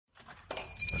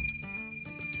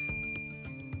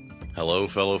Hello,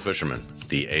 fellow fishermen.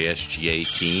 The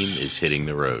ASGA team is hitting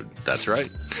the road. That's right.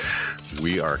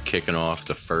 We are kicking off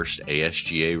the first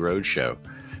ASGA Roadshow.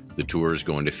 The tour is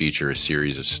going to feature a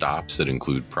series of stops that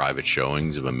include private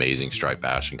showings of amazing striped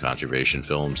bass and conservation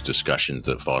films, discussions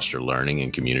that foster learning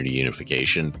and community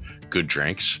unification, good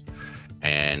drinks,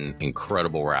 and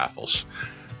incredible raffles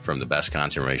from the best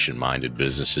conservation-minded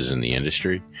businesses in the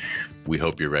industry. We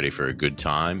hope you're ready for a good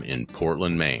time in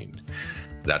Portland, Maine.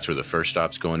 That's where the first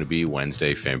stop's going to be,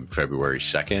 Wednesday, February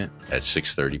 2nd at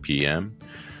 6:30 p.m.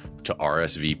 To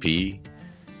RSVP,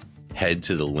 head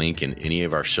to the link in any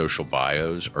of our social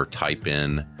bios or type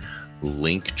in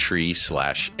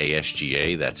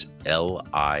linktree/ASGA. That's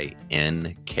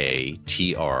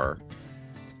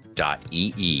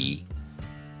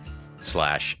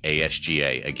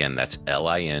linktr.ee/ASGA. Again, that's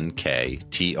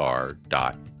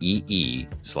linktr.ee/ASGA.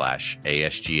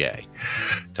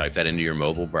 Type that into your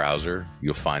mobile browser.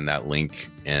 You'll find that link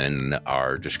in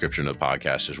our description of the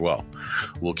podcast as well.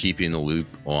 We'll keep you in the loop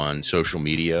on social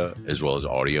media as well as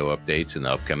audio updates in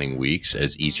the upcoming weeks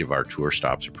as each of our tour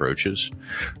stops approaches.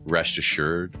 Rest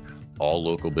assured, all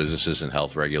local businesses and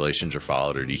health regulations are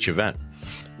followed at each event.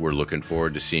 We're looking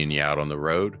forward to seeing you out on the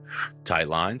road. Tight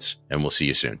lines, and we'll see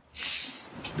you soon.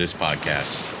 This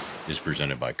podcast is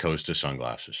presented by Costa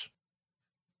Sunglasses.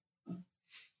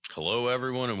 Hello,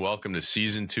 everyone, and welcome to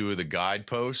Season 2 of The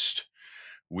Guidepost.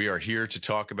 We are here to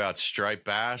talk about striped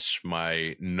bass,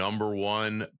 my number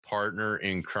one partner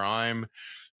in crime,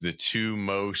 the two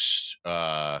most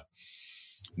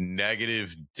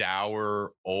negative,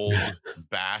 dour, old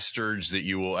bastards that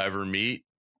you will ever meet,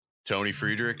 Tony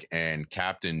Friedrich and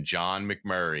Captain John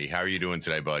McMurray. How are you doing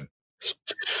today, bud?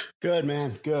 Good,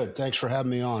 man. Good. Thanks for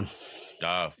having me on.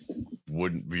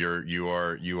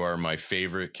 You are my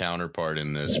favorite counterpart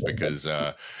in this because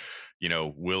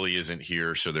Willie isn't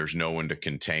here, so there's no one to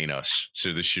contain us.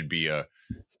 So this should be a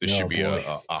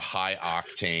high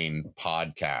octane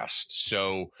podcast.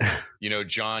 So,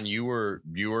 John, you were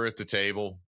at the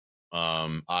table.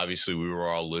 Obviously we were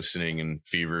all listening and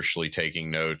feverishly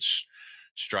taking notes.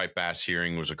 Striped bass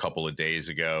hearing was a couple of days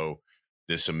ago.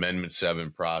 This Amendment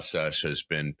 7 process has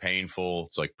been painful.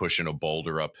 It's like pushing a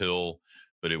boulder uphill,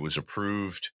 but it was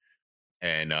approved.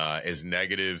 And as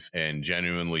negative and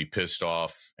genuinely pissed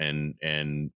off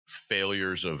and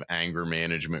failures of anger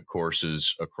management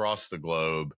courses across the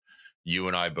globe, you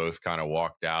and I both kind of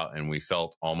walked out and we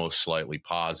felt almost slightly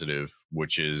positive,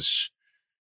 which is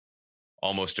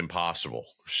almost impossible.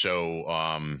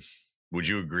 So would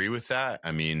you agree with that?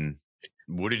 I mean,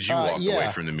 what did you walk away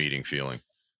from the meeting feeling?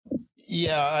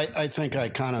 Yeah, I think I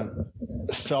kind of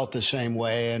felt the same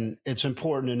way. And it's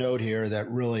important to note here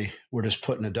that really we're just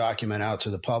putting a document out to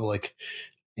the public,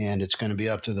 and it's going to be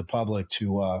up to the public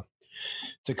to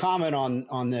comment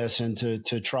on this and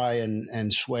to try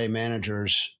and sway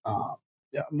managers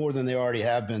more than they already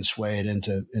have been swayed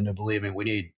into believing we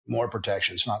need more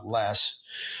protections, not less.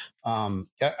 I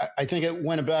think it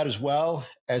went about as well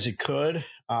as it could.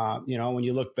 When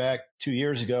you look back 2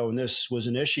 years ago when this was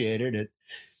initiated,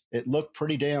 it looked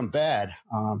pretty damn bad,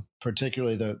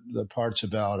 particularly the parts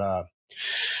about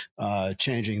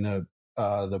changing the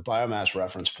biomass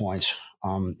reference points.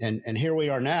 And here we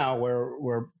are now,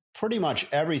 where pretty much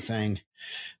everything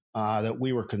that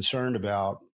we were concerned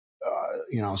about,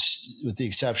 with the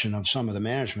exception of some of the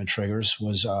management triggers,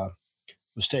 was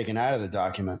taken out of the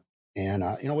document. And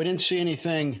we didn't see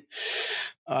anything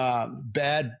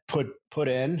bad put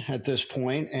in at this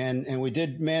point, and we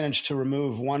did manage to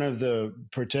remove one of the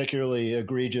particularly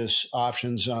egregious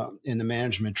options in the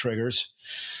management triggers.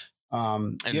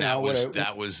 That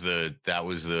was the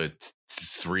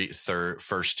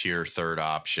first tier third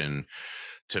option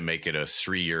to make it a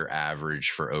 3-year average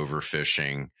for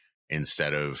overfishing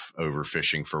instead of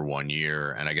overfishing for 1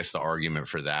 year. And I guess the argument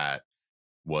for that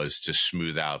was to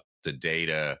smooth out the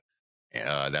data.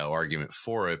 That argument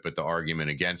for it, but the argument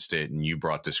against it, and you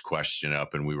brought this question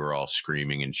up and we were all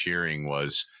screaming and cheering,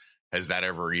 was, has that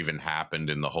ever even happened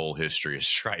in the whole history of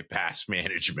striped bass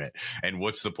management? And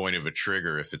what's the point of a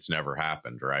trigger if it's never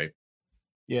happened, right?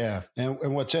 Yeah.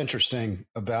 And what's interesting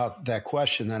about that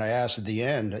question that I asked at the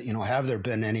end, have there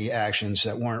been any actions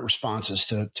that weren't responses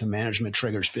to management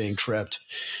triggers being tripped?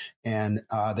 And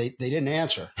they didn't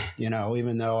answer,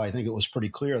 even though I think it was pretty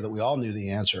clear that we all knew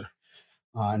the answer.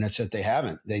 And it's that they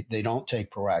haven't. They don't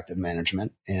take proactive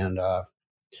management, and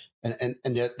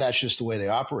that's just the way they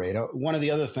operate. One of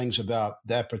the other things about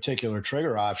that particular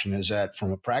trigger option is that,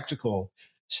 from a practical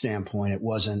standpoint, it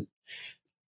wasn't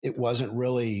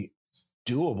really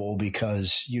doable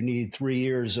because you need 3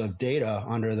 years of data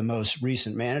under the most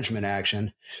recent management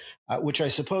action, which I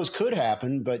suppose could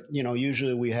happen. But,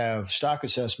 usually we have stock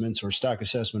assessments or stock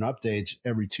assessment updates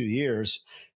every 2 years,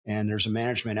 and there's a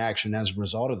management action as a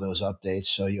result of those updates.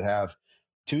 So you have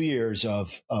 2 years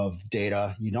of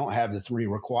data. You don't have the 3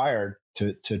 required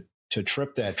to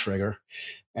trip that trigger.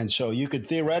 And so you could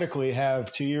theoretically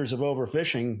have 2 years of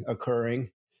overfishing occurring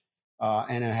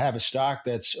and have a stock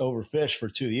that's overfished for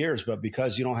 2 years. But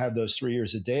because you don't have those 3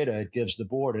 years of data, it gives the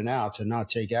board an out to not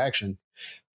take action.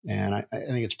 And I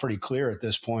think it's pretty clear at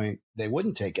this point they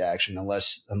wouldn't take action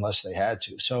unless they had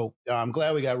to. So I'm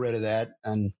glad we got rid of that.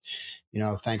 And,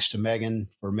 thanks to Megan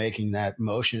for making that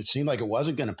motion. It seemed like it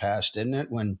wasn't going to pass, didn't it?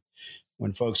 When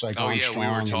folks like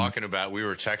Armstrong we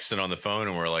were texting on the phone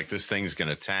and we're like, this thing's going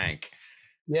to tank.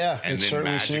 Yeah. And then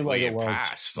certainly seemed like it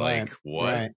passed. Right, like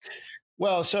what? Right.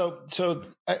 Well, so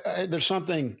there's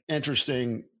something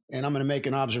interesting, and I'm going to make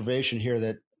an observation here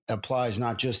that applies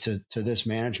not just to this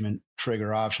management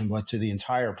trigger option, but to the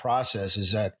entire process,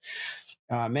 is that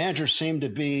managers seem to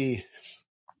be,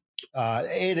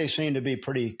 they seem to be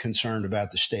pretty concerned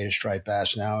about the state of striped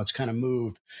bass now. It's kind of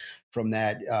moved from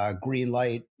that green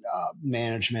light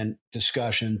management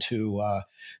discussion to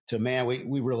man,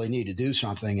 we really need to do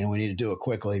something, and we need to do it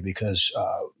quickly because,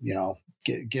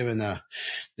 given the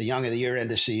young of the year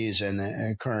indices and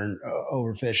the current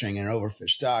overfishing and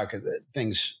overfished stock,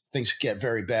 things get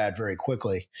very bad very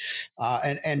quickly.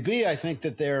 And B, I think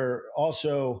that they're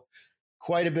also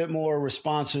quite a bit more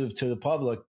responsive to the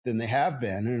public than they have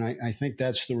been. And I think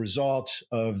that's the result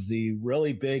of the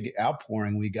really big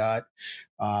outpouring we got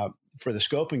for the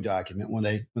scoping document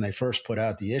when they first put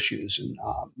out the issues. And,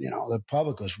 the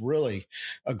public was really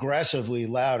aggressively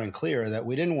loud and clear that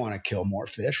we didn't want to kill more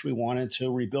fish. We wanted to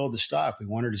rebuild the stock. We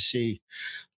wanted to see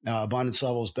abundance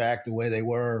levels back the way they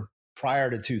were prior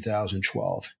to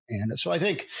 2012. And so I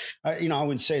think, I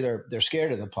wouldn't say they're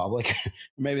scared of the public.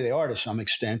 Maybe they are to some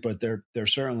extent, but they're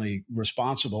certainly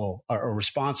responsible or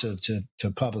responsive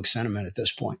to public sentiment at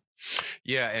this point.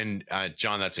 Yeah. And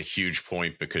John, that's a huge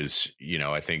point because,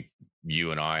 I think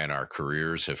you and I in our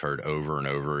careers have heard over and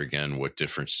over again, what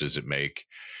difference does it make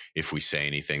if we say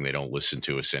anything? They don't listen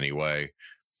to us anyway.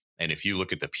 And if you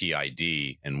look at the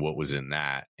PID and what was in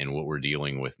that and what we're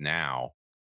dealing with now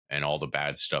and all the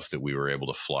bad stuff that we were able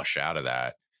to flush out of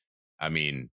that, I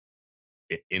mean,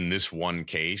 in this one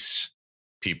case,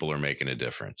 people are making a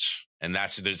difference. And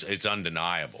it's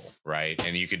undeniable, right?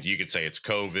 And you could say it's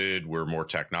COVID. We're more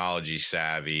technology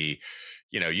savvy.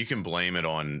 You can blame it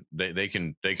on they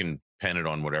can pin it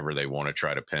on whatever they want to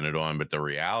try to pin it on. But the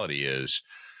reality is,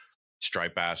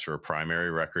 striped bass are a primary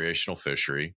recreational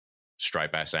fishery.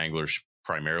 Striped bass anglers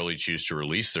primarily choose to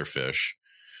release their fish.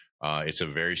 It's a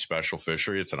very special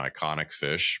fishery. It's an iconic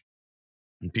fish,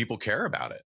 and people care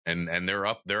about it. And they're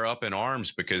up in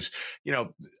arms because,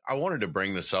 I wanted to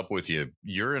bring this up with you.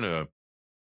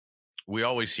 We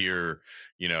always hear,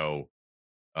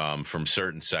 from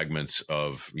certain segments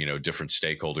of, different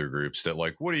stakeholder groups that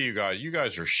like, what are you guys? You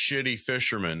guys are shitty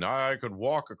fishermen. I could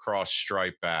walk across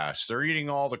striped bass. They're eating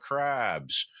all the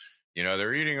crabs.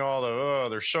 They're eating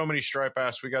there's so many striped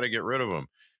bass. We got to get rid of them.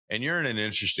 And you're in an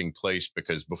interesting place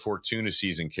because before tuna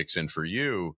season kicks in for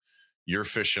you, you're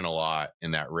fishing a lot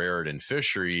in that Raritan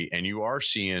fishery, and you are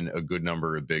seeing a good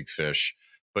number of big fish.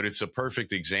 But it's a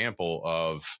perfect example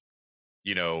of,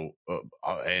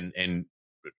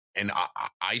 an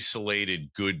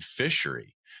isolated good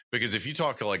fishery. Because if you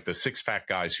talk to like the 6-pack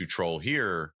guys who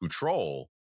troll,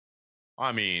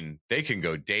 I mean, they can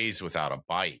go days without a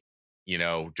bite,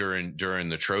 during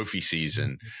the trophy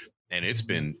season, and it's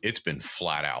been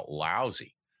flat out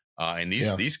lousy. And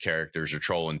these characters are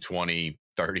trolling 20,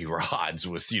 30 rods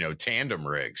with, tandem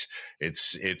rigs.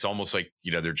 It's almost like,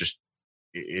 they're just,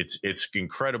 it's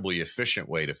incredibly efficient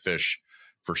way to fish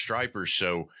for stripers.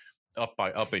 So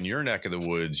up in your neck of the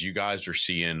woods, you guys are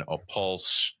seeing a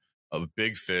pulse of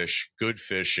big fish, good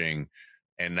fishing.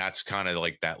 And that's kind of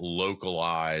like that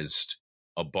localized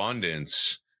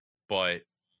abundance. But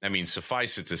I mean,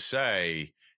 suffice it to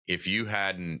say, if you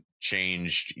hadn't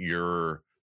changed your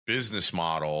business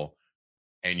model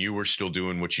and you were still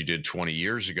doing what you did 20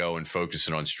 years ago and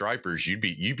focusing on stripers, you'd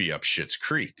be up Schitt's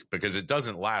Creek because it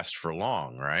doesn't last for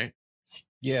long, right?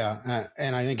 Yeah.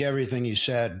 And I think everything you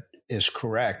said is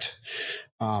correct.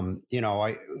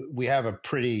 We have a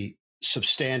pretty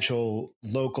substantial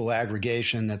local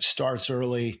aggregation that starts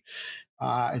early.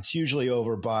 It's usually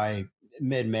over by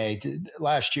mid-May.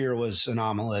 Last year was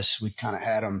anomalous. We kind of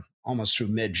had them almost through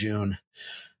mid-June.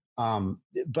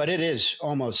 But it is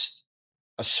almost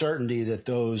a certainty that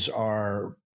those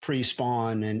are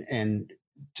pre-spawn and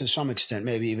to some extent,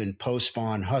 maybe even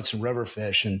post-spawn Hudson River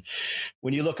fish. And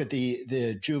when you look at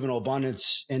the juvenile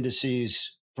abundance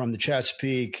indices from the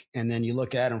Chesapeake, and then you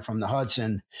look at them from the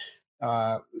Hudson,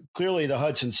 clearly the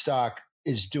Hudson stock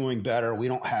is doing better. We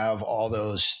don't have all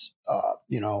those,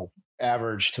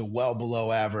 average to well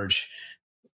below average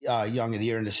young of the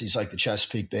year indices like the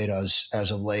Chesapeake Bay does as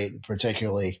of late.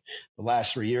 Particularly the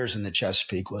last 3 years in the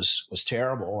Chesapeake was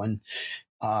terrible. And,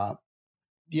 and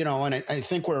I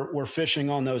think we're fishing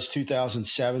on those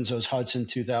 2007s, those Hudson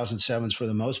 2007s for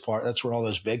the most part. That's where all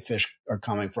those big fish are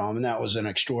coming from. And that was an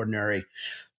extraordinary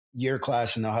year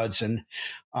class in the Hudson.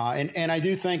 And I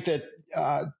do think that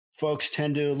folks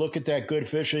tend to look at that good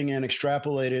fishing and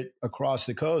extrapolate it across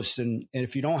the coast. And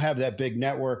if you don't have that big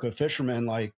network of fishermen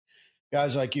like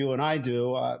guys like you and I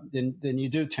do, then you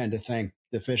do tend to think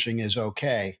the fishing is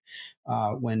okay,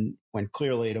 when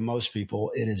clearly to most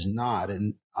people it is not.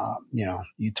 And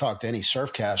you talk to any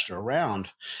surfcaster around,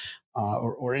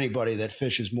 or anybody that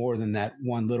fishes more than that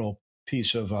one little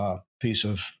piece of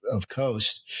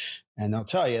coast, and they'll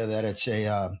tell you that it's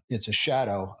a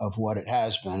shadow of what it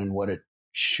has been and what it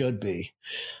should be.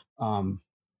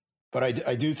 But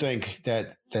I do think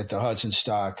that the Hudson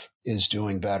stock is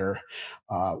doing better,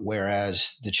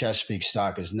 whereas the Chesapeake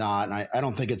stock is not. And I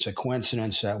don't think it's a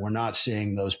coincidence that we're not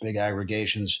seeing those big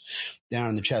aggregations down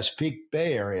in the Chesapeake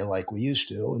Bay area like we used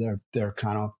to. They're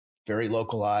kind of very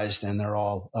localized, and they're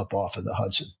all up off of the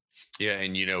Hudson. Yeah,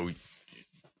 and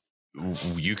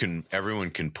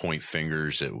everyone can point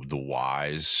fingers at the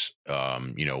whys.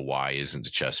 Why isn't the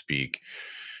Chesapeake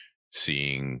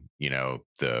seeing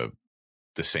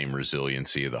the same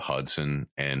resiliency of the Hudson?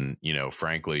 And,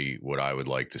 frankly, what I would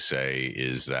like to say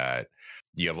is that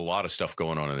you have a lot of stuff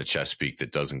going on in the Chesapeake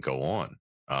that doesn't go on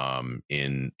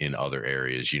in other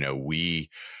areas. We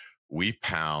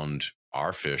pound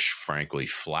our fish, frankly,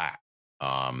 flat.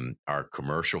 Our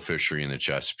commercial fishery in the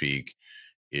Chesapeake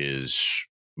is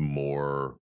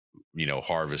more,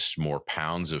 harvests more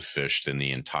pounds of fish than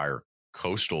the entire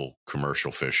coastal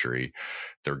commercial fishery.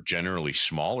 They're generally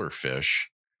smaller fish.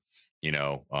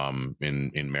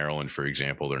 In Maryland, for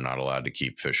example, they're not allowed to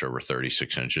keep fish over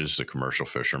 36 inches, the commercial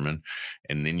fishermen.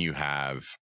 And then you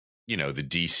have, the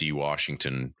DC,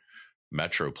 Washington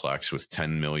metroplex with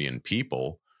 10 million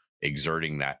people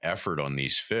exerting that effort on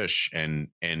these fish. And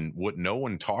what no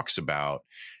one talks about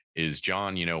is,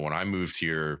 John, when I moved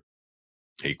here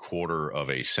a quarter of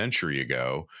a century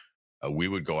ago, we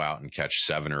would go out and catch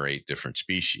 7 or 8 different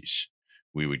species.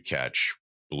 We would catch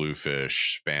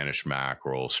bluefish, Spanish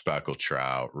mackerel, speckled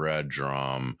trout, red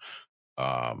drum,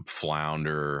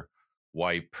 flounder,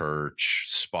 white perch,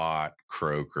 spot,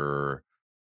 croaker,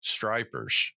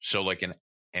 stripers. So like an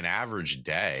average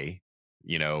day,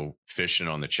 fishing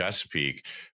on the Chesapeake,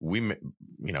 we,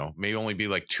 may only be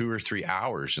like 2 or 3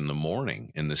 hours in the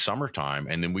morning in the summertime.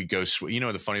 And then we go,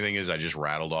 the funny thing is I just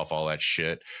rattled off all that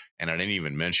shit and I didn't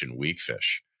even mention weak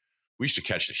fish. We used to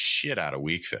catch the shit out of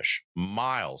weak fish,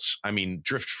 miles. I mean,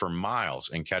 drift for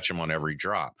miles and catch them on every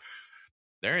drop.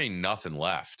 There ain't nothing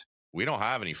left. We don't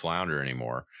have any flounder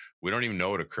anymore. We don't even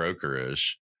know what a croaker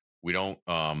is. We don't,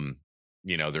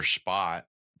 there's spot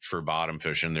for bottom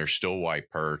fishing. There's still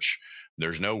white perch.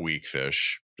 There's no weak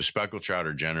fish. The speckled trout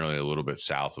are generally a little bit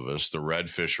south of us. The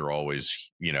redfish are always,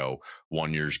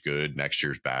 1 year's good, next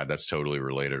year's bad. That's totally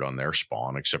related on their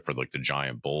spawn, except for like the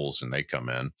giant bulls, and they come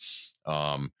in.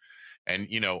 And,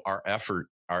 our effort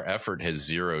has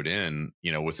zeroed in,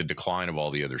 with the decline of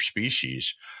all the other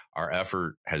species. Our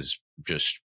effort has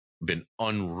just been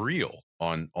unreal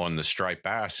on the striped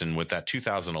bass. And with that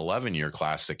 2011 year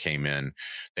class that came in,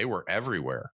 they were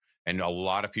everywhere. And a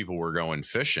lot of people were going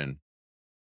fishing.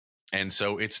 And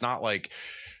so it's not like,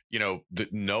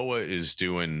 that NOAA is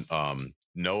doing,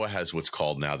 NOAA has what's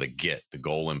called now the GIT, the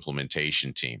Goal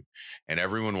Implementation Team. And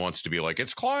everyone wants to be like,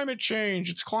 it's climate change.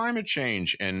 It's climate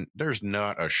change. And there's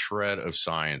not a shred of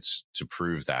science to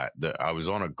prove that. I was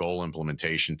on a Goal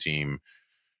Implementation Team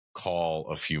call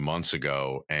a few months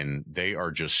ago, and they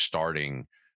are just starting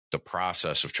the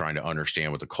process of trying to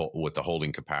understand what the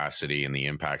holding capacity and the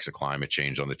impacts of climate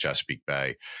change on the Chesapeake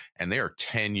Bay. And they are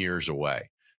 10 years away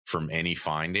from any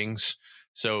findings.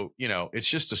 So, it's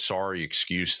just a sorry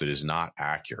excuse that is not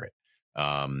accurate.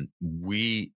 Our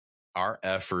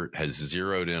effort has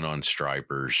zeroed in on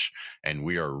stripers, and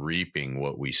we are reaping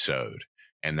what we sowed.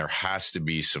 And there has to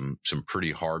be some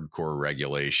pretty hardcore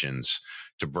regulations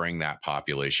to bring that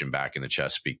population back in the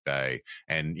Chesapeake Bay.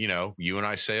 And, you and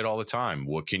I say it all the time.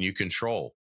 What can you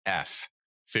control?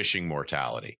 Fishing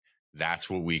mortality. That's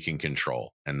what we can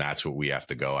control. And that's what we have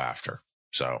to go after.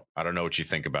 So I don't know what you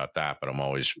think about that, but I'm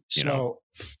always,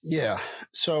 Yeah.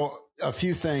 So a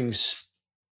few things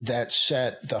that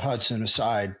set the Hudson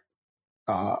aside,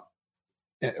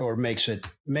 or makes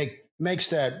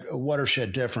that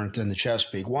watershed different than the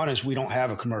Chesapeake. One is we don't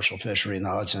have a commercial fishery in the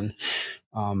Hudson.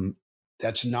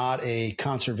 That's not a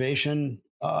conservation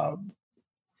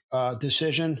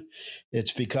decision.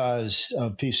 It's because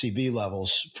of PCB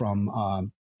levels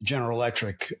from General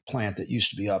Electric plant that used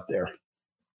to be up there.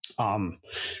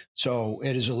 So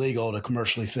it is illegal to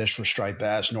commercially fish for striped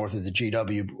bass north of the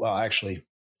GW. Well, actually,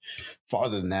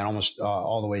 farther than that, almost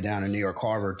all the way down in New York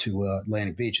Harbor to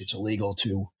Atlantic Beach. It's illegal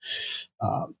to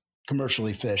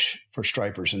commercially fish for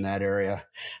stripers in that area.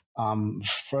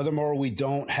 Furthermore, we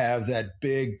don't have that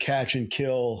big catch and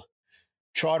kill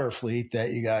charter fleet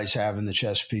that you guys have in the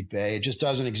Chesapeake Bay. It just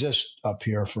doesn't exist up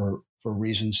here for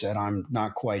reasons that I'm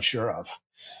not quite sure of.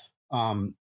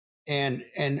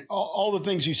 And all the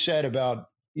things you said about,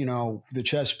 the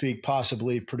Chesapeake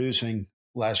possibly producing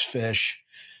less fish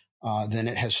than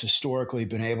it has historically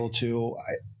been able to.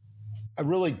 I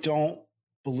really don't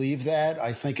believe that.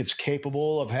 I think it's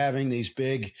capable of having these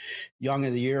big young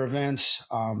of the year events.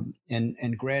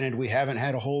 And granted, we haven't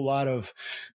had a whole lot of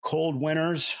cold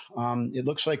winters. It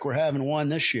looks like we're having one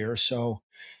this year. So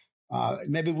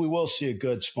maybe we will see a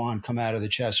good spawn come out of the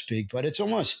Chesapeake, but it's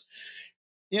almost,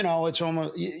 you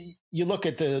look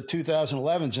at the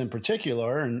 2011s in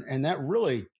particular, and that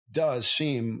really does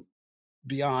seem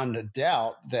beyond a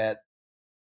doubt that,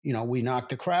 we knocked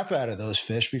the crap out of those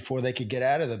fish before they could get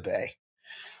out of the bay.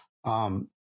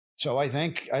 So I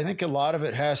think a lot of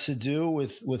it has to do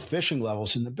with fishing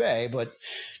levels in the bay, but,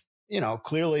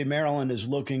 clearly Maryland is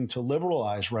looking to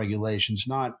liberalize regulations,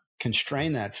 not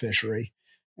constrain that fishery.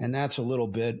 And that's a little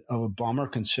bit of a bummer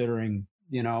considering,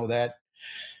 that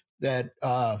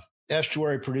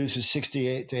estuary produces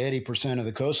 68 to 80% of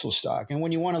the coastal stock. And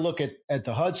when you want to look at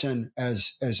the Hudson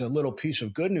as a little piece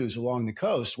of good news along the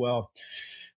coast, well,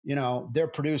 they're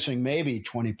producing maybe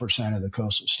 20% of the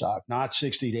coastal stock, not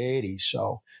 60 to 80.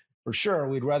 So for sure,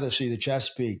 we'd rather see the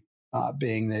Chesapeake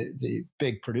being the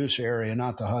big producer area,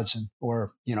 not the Hudson.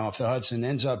 Or, if the Hudson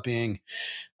ends up being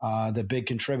the big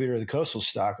contributor to the coastal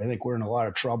stock, I think we're in a lot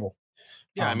of trouble.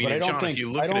 Yeah, I mean, but I don't John, think if you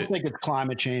look I don't at think it's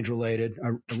climate change related.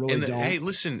 I really don't. Hey,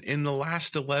 listen, in the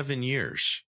last 11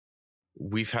 years,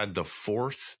 we've had the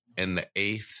 4th and the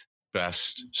 8th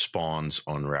best spawns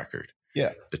on record.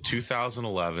 Yeah. The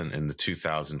 2011 and the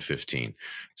 2015.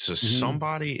 So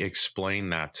somebody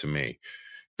explain that to me.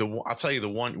 I'll tell you the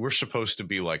one, we're supposed to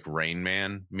be like Rain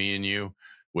Man, me and you,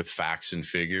 with facts and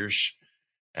figures.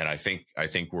 And I think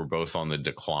we're both on the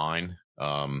decline,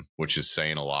 which is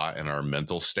saying a lot in our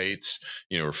mental states.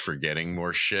 We're forgetting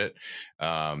more shit.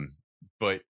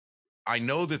 But I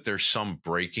know that there's some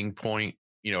breaking point.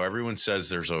 Everyone says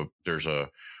there's a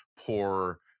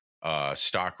poor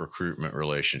stock recruitment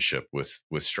relationship with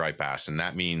striped bass, and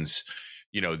that means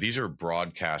these are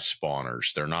broadcast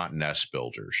spawners. They're not nest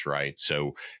builders, right?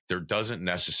 So there doesn't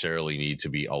necessarily need to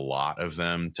be a lot of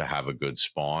them to have a good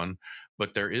spawn,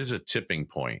 but there is a tipping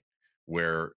point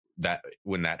where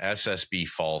when that SSB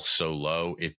falls so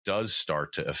low, it does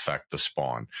start to affect the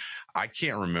spawn. I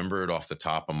can't remember it off the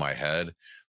top of my head,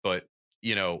 but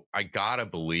I gotta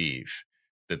believe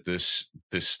that this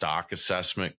stock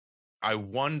assessment, I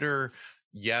wonder,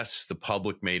 yes, the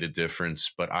public made a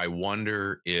difference, but I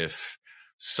wonder if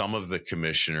some of the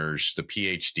commissioners, the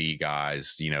PhD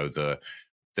guys, the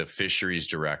fisheries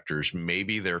directors,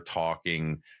 maybe they're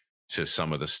talking to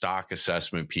some of the stock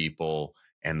assessment people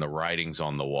and the writings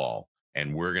on the wall.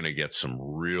 And we're going to get some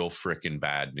real freaking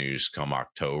bad news come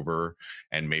October.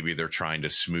 And maybe they're trying to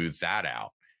smooth that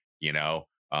out,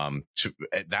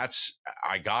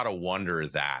 I got to wonder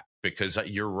that, because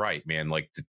you're right, man.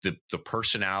 Like the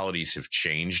personalities have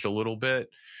changed a little bit.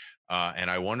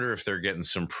 And I wonder if they're getting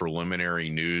some preliminary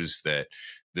news that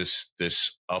this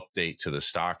update to the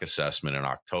stock assessment in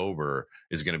October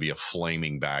is going to be a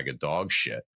flaming bag of dog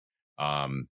shit. I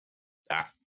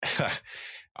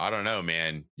don't know,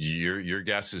 man. Your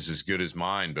guess is as good as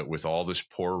mine, but with all this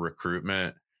poor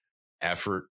recruitment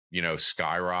effort,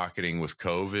 skyrocketing with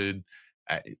COVID,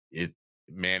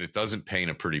 it doesn't paint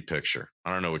a pretty picture.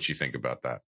 I don't know what you think about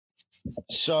that.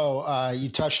 So you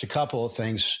touched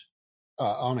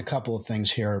on a couple of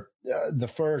things here. The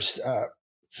first,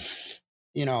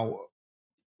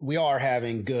 we are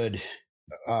having good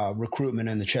recruitment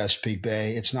in the Chesapeake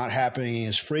Bay. It's not happening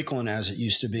as frequent as it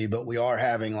used to be, but we are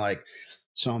having like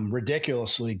some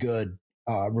ridiculously good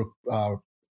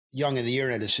young of the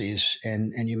year indices.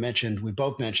 And we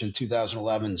both mentioned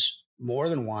 2011s more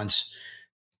than once.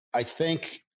 I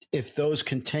think if those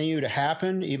continue to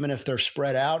happen, even if they're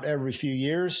spread out every few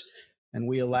years, and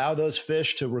we allow those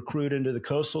fish to recruit into the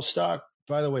coastal stock.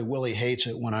 By the way, Willie hates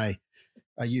it when I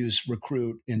I use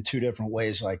recruit in two different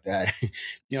ways like that.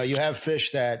 You have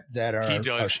fish that are he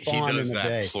spawned does in the that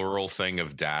bay. plural thing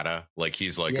of data. Like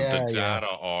he's like the Yeah, data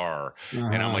are,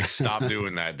 and I'm like, stop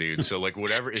doing that, dude. So like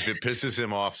whatever, if it pisses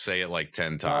him off, say it like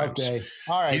 10 times. Okay.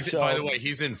 All right. By the way,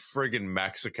 he's in friggin'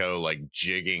 Mexico, like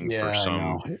jigging for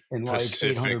some in like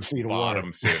Pacific 800 feet of bottom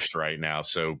water. fish right now.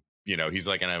 So, he's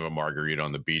like gonna have a margarita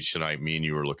on the beach tonight. Me and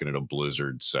you were looking at a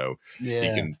blizzard, so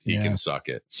he can suck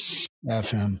it.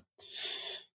 F him.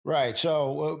 Right.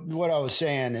 So what I was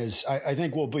saying is I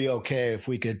think we'll be okay if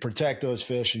we could protect those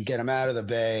fish and get them out of the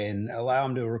bay and allow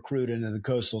them to recruit into the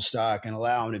coastal stock and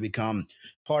allow them to become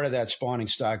part of that spawning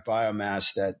stock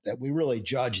biomass that we really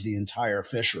judge the entire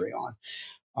fishery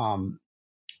on.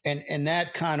 And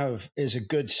that kind of is a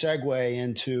good segue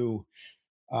into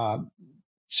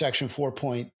Section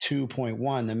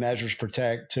 4.2.1, the measures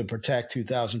to protect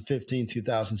 2015,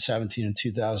 2017, and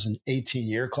 2018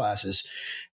 year classes.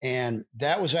 And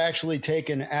that was actually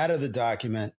taken out of the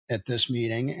document at this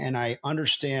meeting. And I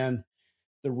understand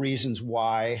the reasons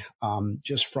why.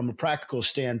 Just from a practical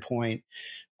standpoint,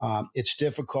 it's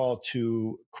difficult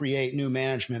to create new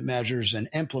management measures and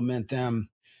implement them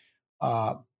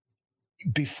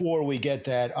before we get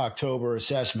that October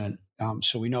assessment.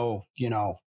 So we know,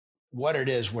 what it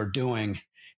is we're doing.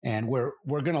 And we're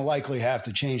going to likely have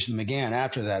to change them again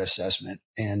after that assessment.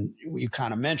 And you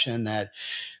kind of mentioned that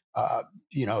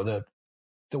the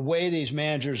way these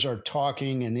managers are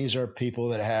talking, and these are people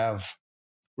that have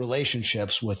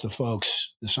relationships with the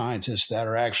folks, the scientists that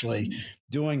are actually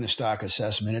doing the stock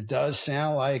assessment, it does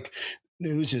sound like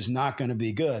news is not going to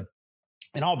be good.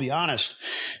 And I'll be honest,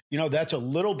 that's a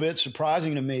little bit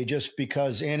surprising to me just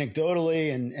because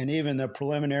anecdotally and even the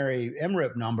preliminary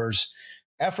MRIP numbers,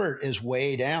 effort is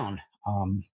way down.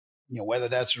 Whether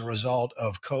that's a result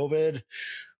of COVID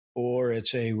or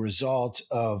it's a result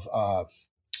of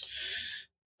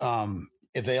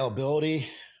availability,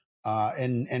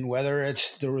 and whether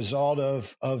it's the result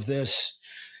of this,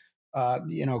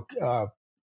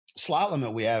 slot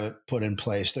limit we have put in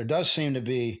place. There does seem to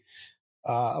be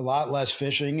a lot less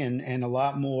fishing and a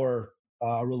lot more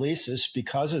releases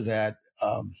because of that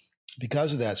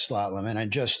slot limit.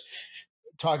 And just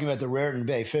talking about the Raritan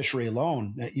Bay fishery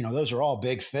alone, those are all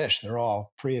big fish. They're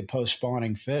all pre and post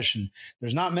spawning fish. And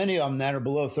there's not many of them that are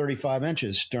below 35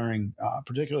 inches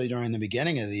particularly during the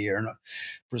beginning of the year. And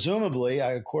presumably,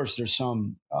 of course, there's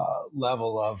some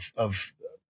level of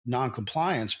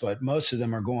non-compliance, but most of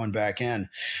them are going back in.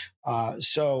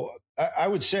 So I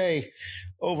would say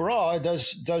overall, it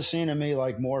does seem to me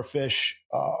like more fish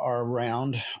are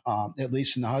around, at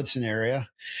least in the Hudson area.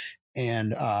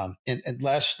 And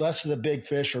less of the big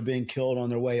fish are being killed on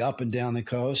their way up and down the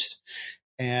coast.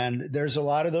 And there's a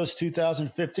lot of those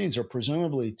 2015s or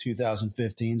presumably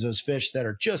 2015s, those fish that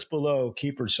are just below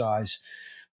keeper size.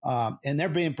 And they're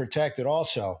being protected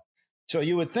also. So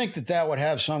you would think that would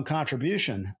have some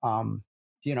contribution.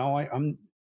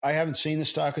 I haven't seen the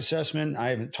stock assessment. I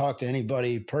haven't talked to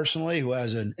anybody personally who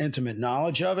has an intimate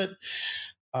knowledge of it.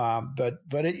 But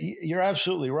you're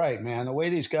absolutely right, man. The way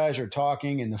these guys are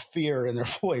talking and the fear in their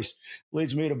voice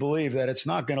leads me to believe that it's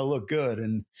not going to look good.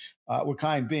 And we're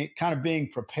kind of being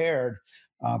prepared.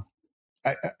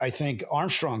 I think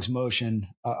Armstrong's motion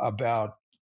about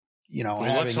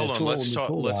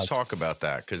let's talk about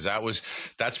that, because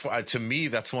that's why, to me,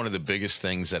 that's one of the biggest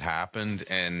things that happened.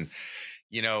 And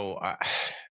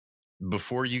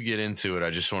before you get into it, I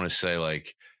just want to say,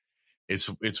 like,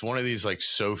 it's one of these like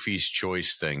Sophie's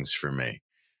Choice things for me.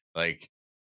 Like,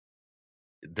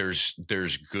 there's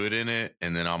good in it,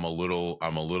 and then I'm a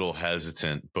little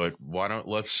hesitant. But why don't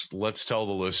let's tell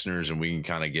the listeners, and we can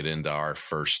kind of get into our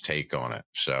first take on it.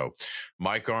 So,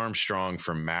 Mike Armstrong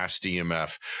from Mass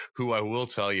DMF, who I will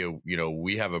tell you,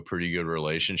 we have a pretty good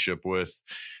relationship with,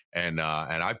 and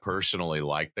I personally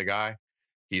like the guy.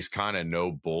 He's kind of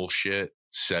no bullshit,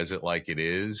 says it like it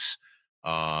is.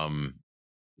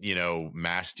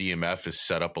 Mass DMF is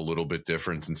set up a little bit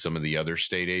different than some of the other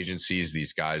state agencies.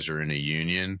 These guys are in a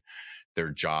union. Their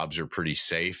jobs are pretty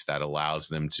safe. That allows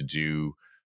them to do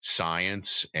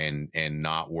science and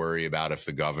not worry about if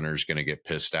the governor's going to get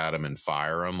pissed at them and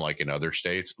fire them like in other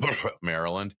states,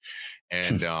 Maryland.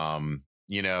 And,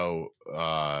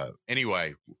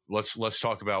 anyway, let's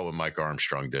talk about what Mike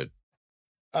Armstrong did.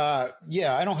 I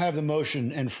don't have the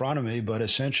motion in front of me, but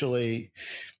essentially,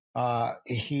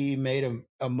 he made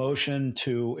a motion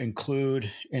to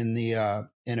include in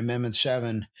Amendment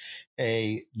 7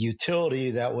 a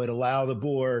utility that would allow the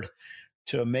board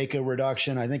to make a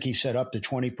reduction. I think he said up to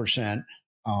 20%,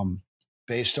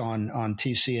 based on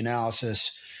TC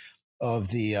analysis of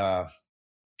the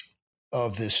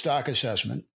stock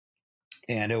assessment.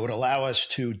 And it would allow us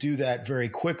to do that very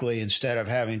quickly instead of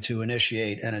having to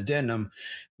initiate an addendum,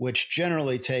 which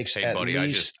generally takes Hey, buddy,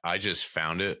 I just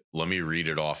found it. Let me read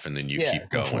it off and then you keep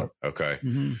going. Okay.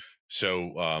 Mm-hmm.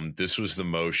 So this was the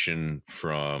motion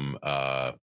from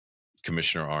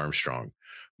Commissioner Armstrong.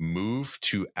 Move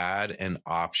to add an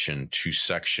option to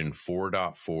Section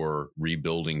 4.4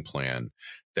 rebuilding plan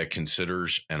that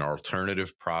considers an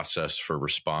alternative process for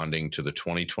responding to the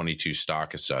 2022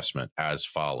 stock assessment as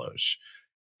follows.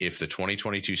 If the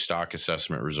 2022 stock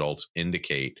assessment results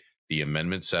indicate the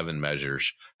Amendment 7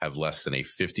 measures have less than a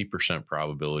 50%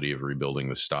 probability of rebuilding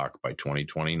the stock by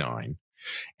 2029,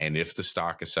 and if the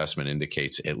stock assessment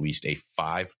indicates at least a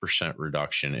 5%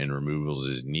 reduction in removals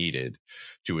is needed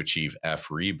to achieve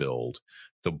F rebuild,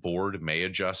 the board may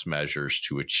adjust measures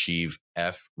to achieve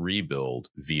F rebuild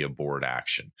via board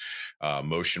action.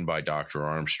 Motion by Dr.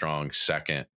 Armstrong,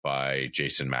 second by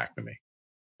Jason McMurray.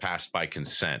 Passed by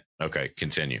consent. Okay,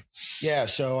 continue. Yeah,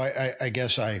 so I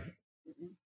guess I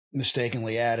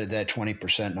mistakenly added that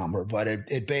 20% number, but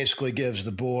it basically gives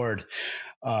the board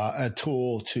a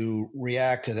tool to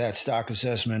react to that stock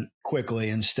assessment quickly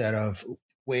instead of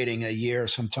waiting a year,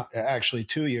 actually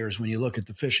 2 years when you look at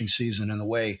the fishing season and the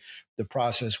way the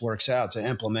process works out to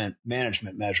implement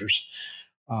management measures.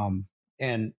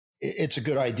 And it's a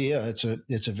good idea.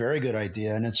 It's a very good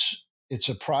idea. And it's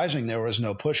surprising there was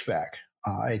no pushback.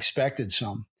 I expected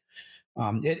some.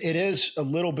 It is a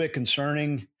little bit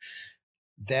concerning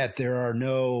that there are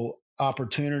no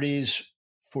opportunities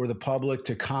for the public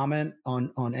to comment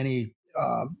on any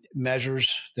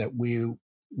measures that we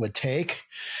would take.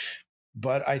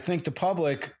 But I think the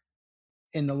public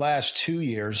in the last 3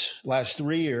 years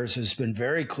has been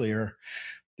very clear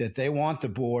that they want the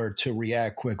board to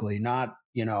react quickly, not,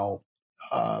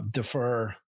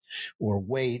 defer or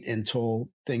wait until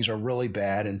things are really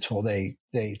bad until they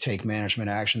take management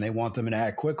action. They want them to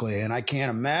act quickly. And I can't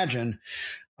imagine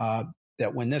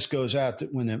that when this goes out,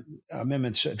 when the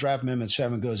draft amendment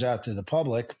 7 goes out to the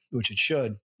public, which it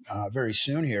should very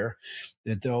soon here,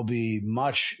 that there'll be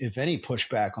much, if any,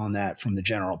 pushback on that from the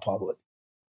general public.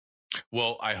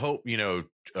 Well, I hope,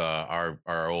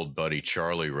 our old buddy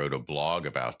Charlie wrote a blog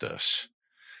about this.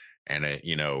 And,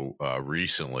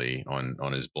 recently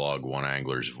on his blog, One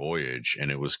Angler's Voyage. And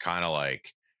it was kind of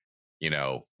like,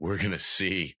 we're going to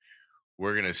see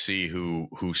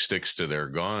who sticks to their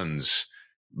guns,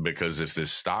 because if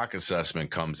this stock assessment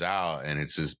comes out and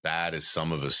it's as bad as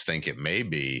some of us think it may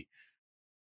be,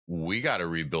 we got to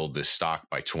rebuild this stock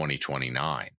by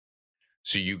 2029.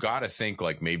 So you got to think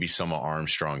like maybe some of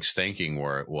Armstrong's thinking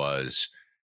where it was,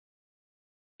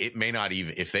 it may not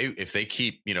even, if they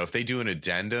keep, if they do an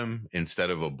addendum instead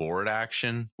of a board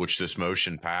action, which this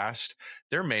motion passed,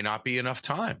 there may not be enough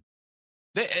time.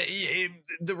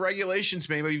 The regulations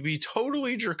may be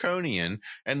totally draconian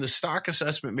and the stock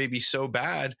assessment may be so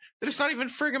bad that it's not even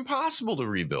friggin' possible to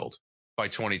rebuild by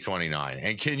 2029.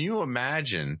 And can you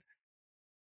imagine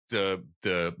the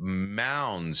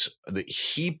mounds that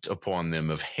heaped upon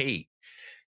them of hate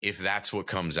if that's what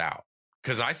comes out?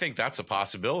 Because I think that's a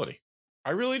possibility.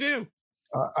 I really do.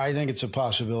 I think it's a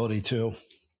possibility too.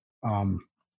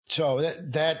 So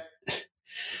that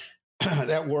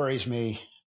worries me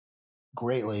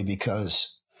greatly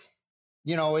because,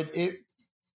 it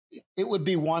would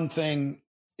be one thing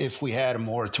if we had a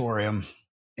moratorium,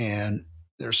 and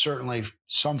there's certainly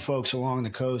some folks along the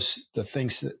coast that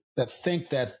think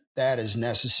that is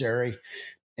necessary,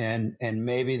 and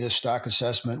maybe the stock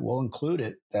assessment will include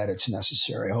it, that it's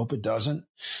necessary. I hope it doesn't,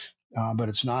 but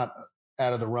it's not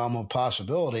out of the realm of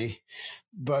possibility.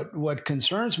 But what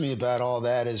concerns me about all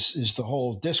that is the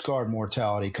whole discard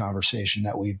mortality conversation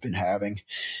that we've been having.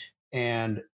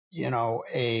 And,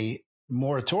 a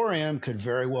moratorium could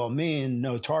very well mean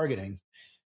no targeting.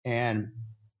 And,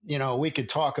 we could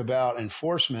talk about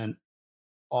enforcement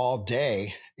all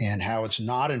day and how it's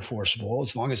not enforceable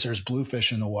as long as there's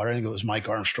bluefish in the water. I think it was Mike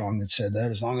Armstrong that said that.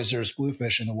 As long as there's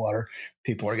bluefish in the water,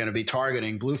 people are going to be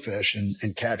targeting bluefish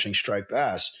and catching striped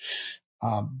bass.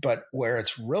 But where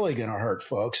it's really going to hurt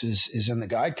folks is in the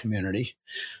guide community.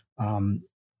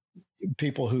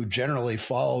 People who generally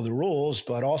follow the rules,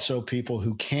 but also people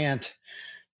who can't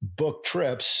book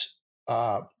trips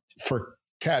for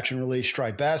catch and release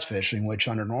striped bass fishing, which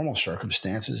under normal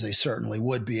circumstances, they certainly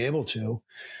would be able to.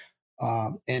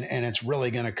 And it's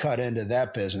really going to cut into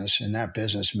that business, and that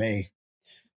business may,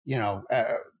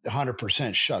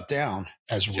 100% shut down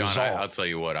as a result. John, I'll tell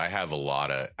you what, I have a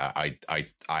lot of, I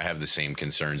have the same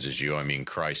concerns as you. I mean,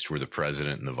 Christ, we're the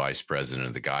president and the vice president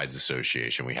of the Guides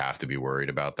Association. We have to be worried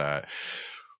about that.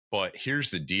 But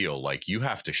here's the deal. Like, you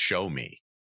have to show me,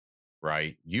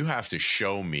 right? You have to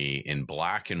show me in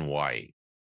black and white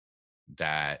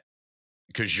that,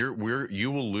 because you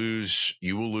will lose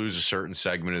a certain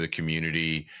segment of the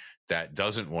community that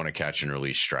doesn't want to catch and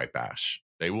release striped bass.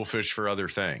 They will fish for other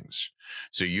things.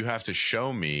 So you have to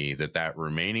show me that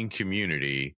remaining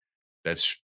community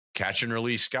that's catch and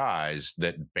release guys,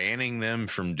 that banning them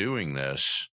from doing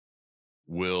this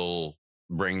will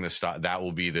bring the stock. That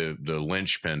will be the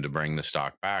linchpin to bring the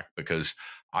stock back, because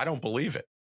I don't believe it.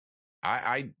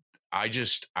 I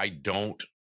don't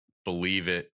believe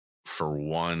it for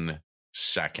 1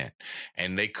 second.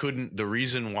 And they couldn't, the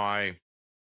reason why,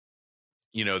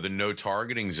 the no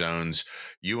targeting zones,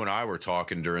 you and I were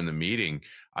talking during the meeting,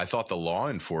 I thought the law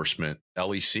enforcement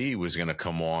LEC was going to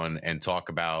come on and talk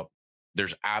about,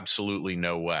 there's absolutely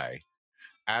no way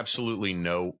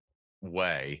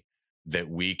that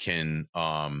we can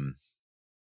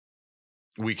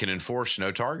enforce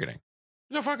no targeting.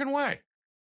 There's no fucking way.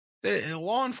 The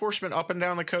law enforcement up and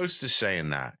down the coast is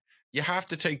saying that. You have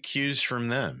to take cues from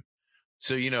them.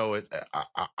 So,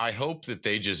 I hope that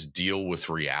they just deal with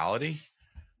reality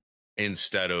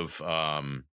instead of,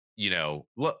 you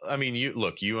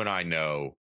and I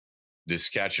know this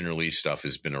catch and release stuff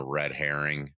has been a red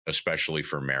herring, especially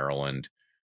for Maryland.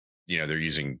 They're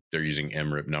using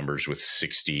MRIP numbers with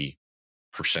 60%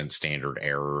 standard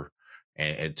error,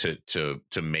 and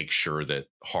to make sure that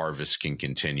harvest can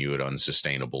continue at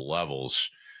unsustainable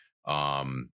levels.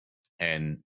 And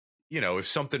if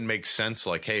something makes sense,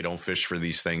 like, hey, don't fish for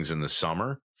these things in the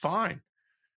summer, fine.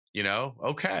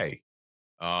 Okay.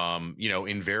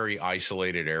 In very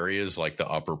isolated areas like the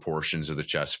upper portions of the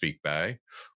Chesapeake Bay,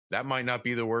 that might not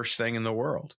be the worst thing in the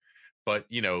world. But,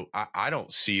 I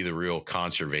don't see the real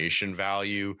conservation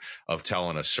value of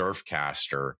telling a surf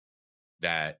caster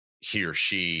that he or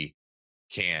she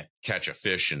can't catch a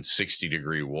fish in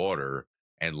 60-degree water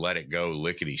and let it go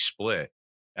lickety split.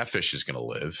 That fish is going to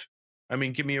live. I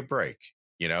mean, give me a break,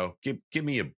 give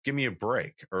me a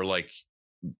break. Or like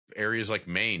areas like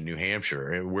Maine, New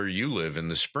Hampshire, where you live in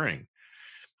the spring,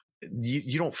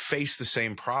 you don't face the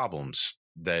same problems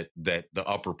that the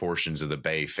upper portions of the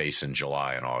bay face in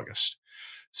July and August.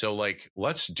 So,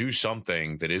 let's do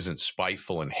something that isn't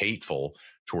spiteful and hateful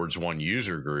towards one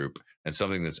user group, and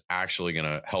something that's actually going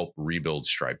to help rebuild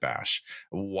striped bass.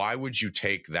 Why would you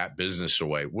take that business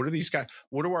away? What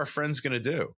are our friends going to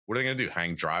do? What are they going to do?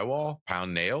 Hang drywall,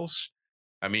 pound nails?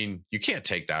 I mean, you can't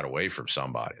take that away from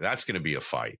somebody. That's going to be a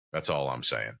fight. That's all I'm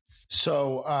saying.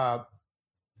 So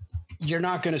you're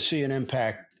not going to see an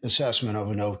impact assessment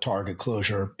of a no target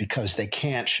closure, because they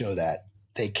can't show that.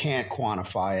 They can't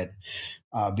quantify it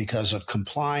because of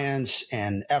compliance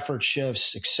and effort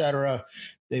shifts, et cetera.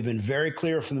 They've been very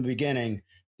clear from the beginning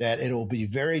that it'll be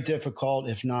very difficult,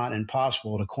 if not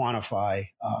impossible, to quantify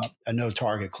a no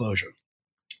target closure.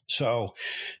 So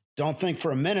don't think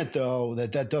for a minute, though,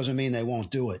 that doesn't mean they won't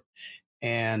do it.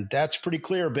 And that's pretty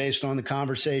clear based on the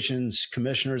conversations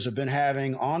commissioners have been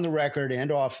having on the record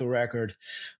and off the record,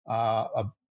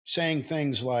 saying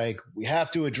things like, we have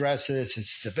to address this.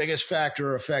 It's the biggest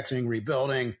factor affecting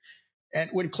rebuilding. And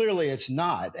when clearly it's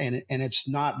not, and it's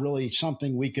not really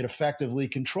something we could effectively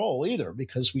control either,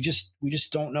 because we just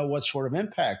don't know what sort of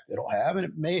impact it'll have. And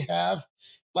it may have,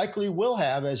 likely will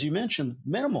have, as you mentioned,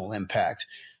 minimal impact.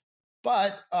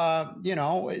 But,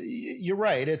 you're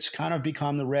right. It's kind of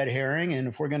become the red herring. And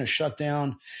if we're going to shut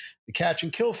down the catch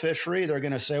and kill fishery, they're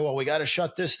going to say, well, we got to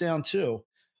shut this down too.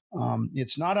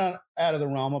 It's not out of the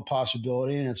realm of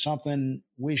possibility, and it's something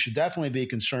we should definitely be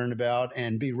concerned about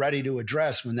and be ready to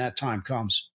address when that time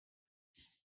comes.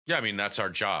 Yeah, I mean, that's our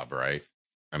job, right?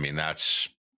 I mean, that's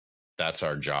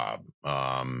our job.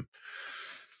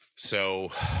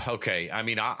 So, okay. I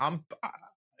mean, I'm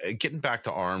getting back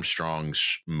to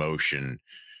Armstrong's motion.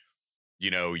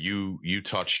 You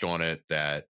touched on it,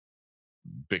 that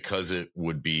because it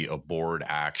would be a board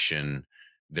action,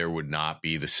 there would not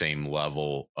be the same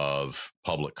level of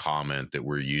public comment that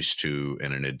we're used to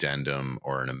in an addendum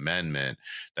or an amendment.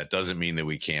 That doesn't mean that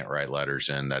we can't write letters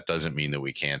in. That doesn't mean that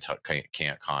we can't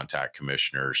contact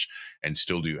commissioners and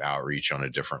still do outreach on a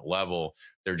different level.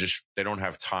 They don't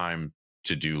have time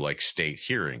to do like state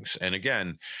hearings. And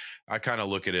again, I kind of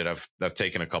look at it. I've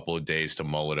taken a couple of days to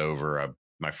mull it over.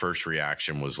 My first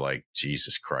reaction was like,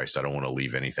 Jesus Christ, I don't want to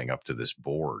leave anything up to this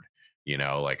board.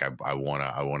 I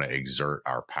want to exert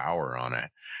our power on it.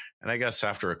 And I guess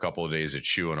after a couple of days of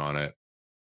chewing on it,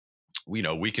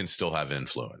 we can still have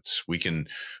influence. We can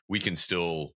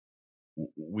still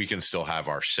have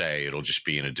our say. It'll just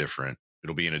be in a different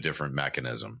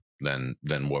mechanism than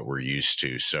what we're used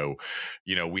to. So,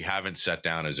 we haven't sat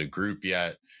down as a group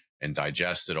yet and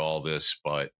digested all this,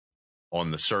 but on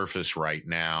the surface right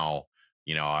now,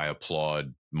 I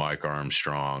applaud Mike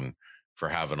Armstrong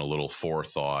having a little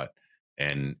forethought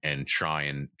and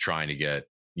trying to get,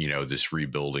 this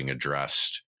rebuilding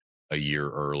addressed a year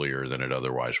earlier than it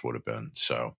otherwise would have been.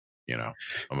 So, I'm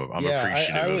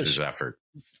appreciative of his effort.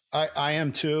 I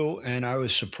am too. And I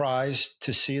was surprised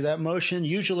to see that motion.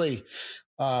 Usually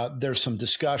there's some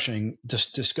discussion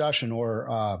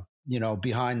or,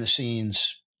 behind the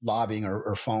scenes lobbying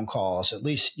or phone calls. At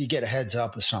least you get a heads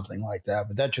up of something like that.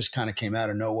 But that just kind of came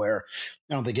out of nowhere.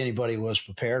 I don't think anybody was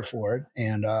prepared for it.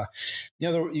 And,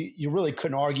 you really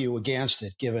couldn't argue against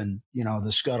it given, the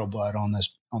scuttlebutt on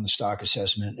the stock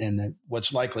assessment and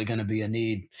what's likely going to be a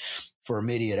need for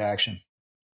immediate action.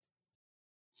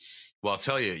 Well, I'll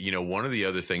tell you, one of the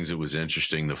other things that was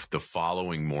interesting, the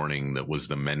following morning, that was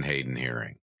the Menhaden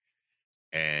hearing.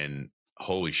 And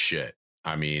holy shit.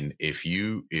 I mean, if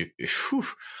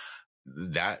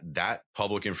that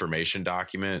public information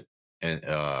document and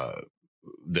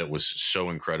that was so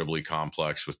incredibly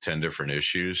complex with 10 different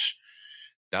issues,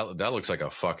 that looks like a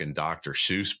fucking Dr.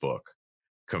 Seuss book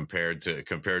compared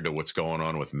to what's going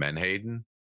on with Menhaden.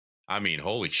 I mean,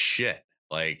 holy shit.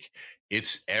 Like,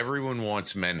 everyone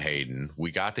wants Menhaden. We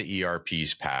got the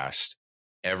ERPs passed.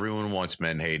 Everyone wants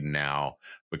Menhaden now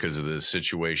because of the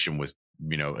situation with,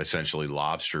 essentially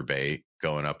lobster bait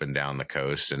going up and down the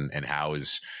coast. And how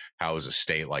is a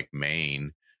state like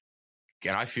Maine?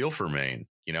 And I feel for Maine,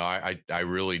 I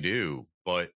really do.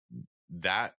 But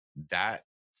that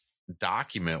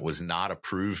document was not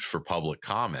approved for public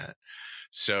comment.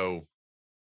 So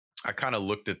I kind of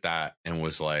looked at that and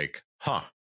was like, huh.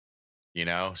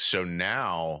 So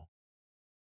now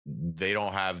they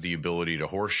don't have the ability to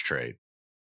horse trade,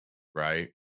 right?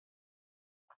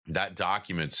 That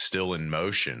document's still in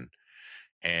motion,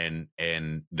 and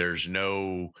there's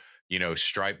no,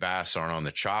 striped bass aren't on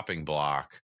the chopping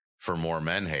block for more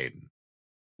Menhaden,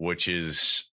 which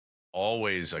is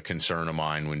always a concern of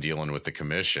mine when dealing with the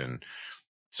commission.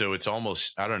 So it's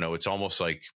almost, I don't know, it's almost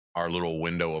like our little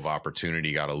window of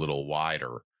opportunity got a little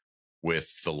wider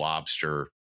with the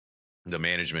lobster, the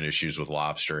management issues with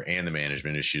lobster and the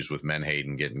management issues with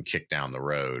Menhaden getting kicked down the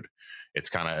road. It's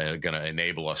kind of going to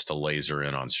enable us to laser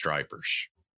in on stripers.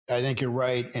 I think you're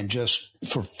right. And just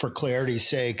for clarity's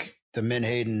sake, the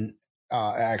Menhaden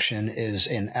action is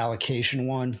an allocation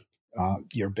one.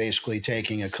 You're basically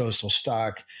taking a coastal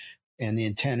stock and the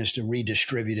intent is to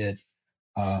redistribute it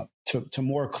to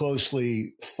more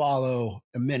closely follow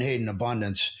a Menhaden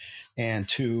abundance and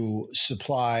to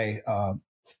supply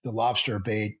the lobster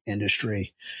bait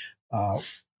industry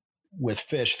with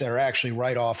fish that are actually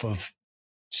right off of,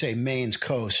 say, Maine's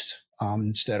coast,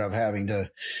 instead of having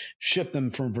to ship them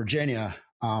from Virginia.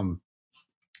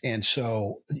 And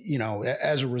so,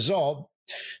 as a result,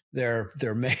 there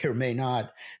may or may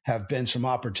not have been some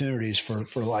opportunities for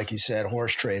like you said,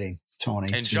 horse trading,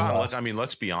 Tony. And John,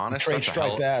 let's be honest. Trade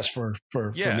striped bass for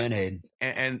Menhaden.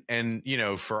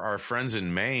 And for our friends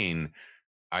in Maine,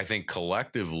 I think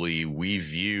collectively we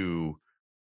view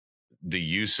the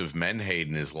use of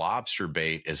Menhaden as lobster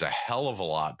bait as a hell of a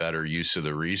lot better use of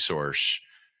the resource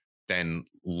than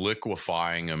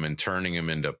liquefying them and turning them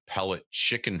into pellet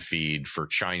chicken feed for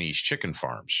Chinese chicken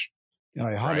farms.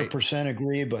 I 100%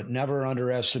 agree, but never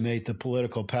underestimate the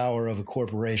political power of a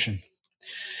corporation.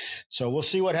 So we'll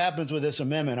see what happens with this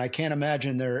amendment. I can't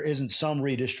imagine there isn't some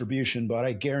redistribution, but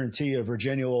I guarantee you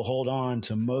Virginia will hold on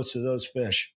to most of those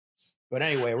fish. But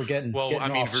anyway, we're getting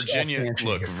Virginia.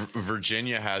 Look,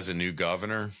 Virginia has a new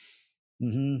governor.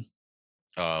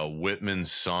 Mm-hmm.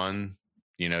 Whitman's son,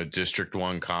 District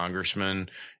 1 congressman,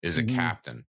 is a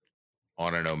captain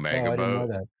on an Omega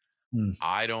boat.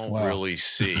 I don't really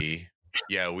see.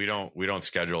 Yeah, we don't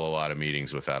schedule a lot of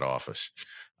meetings with that office.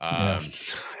 I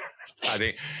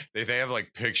think they have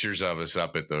like pictures of us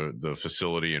up at the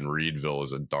facility in Reedville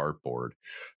as a dartboard.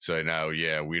 So no,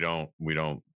 we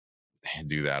don't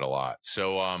do that a lot.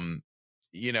 So,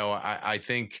 I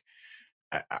think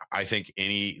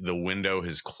the window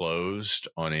has closed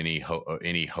on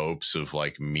any hopes of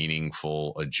like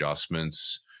meaningful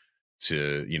adjustments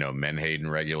to, Menhaden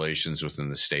regulations within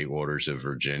the state waters of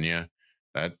Virginia.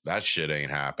 That shit ain't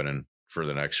happening for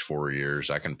the next 4 years.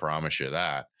 I can promise you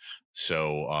that.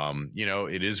 So,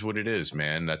 it is what it is,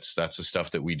 man. That's the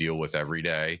stuff that we deal with every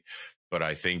day. But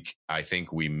I think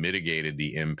we mitigated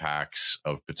the impacts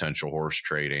of potential horse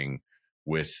trading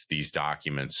with these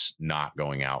documents not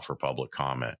going out for public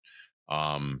comment.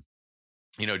 John,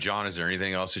 is there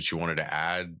anything else that you wanted to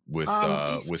add with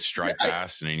striped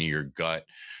bass and any of your gut?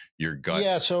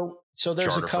 Yeah. So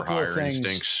there's a couple of things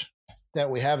instincts that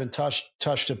we haven't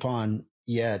touched upon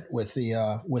yet with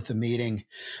the meeting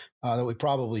that we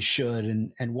probably should.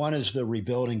 And one is the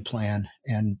rebuilding plan.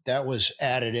 And that was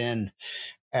added in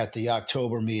at the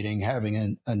October meeting,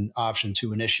 having an option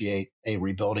to initiate a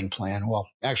rebuilding plan. Well,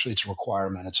 actually, it's a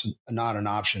requirement. It's not an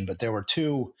option, but there were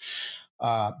two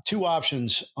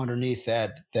options underneath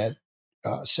that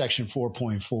section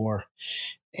 4.4.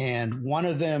 And one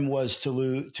of them was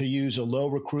to use a low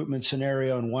recruitment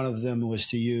scenario, and one of them was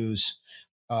to use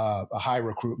a high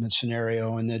recruitment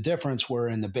scenario. And the difference were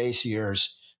in the base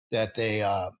years that they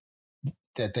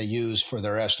use for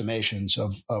their estimations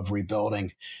of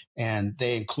rebuilding. And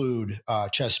they include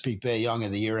Chesapeake Bay Young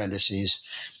of the Year indices.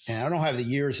 And I don't have the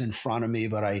years in front of me,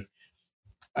 but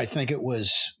I think it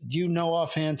was, do you know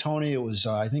offhand, Tony? It was,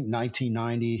 I think,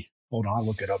 1990. Hold on, I'll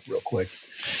look it up real quick.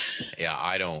 Yeah,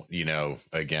 I don't,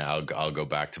 again, I'll go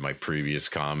back to my previous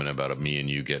comment about me and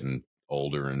you getting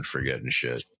older and forgetting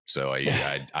shit. So I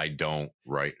don't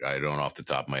off the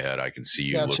top of my head. I can see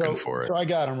you looking for it. So I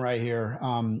got them right here.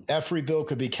 F rebuild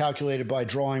could be calculated by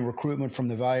drawing recruitment from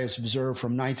the values observed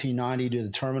from 1990 to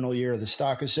the terminal year of the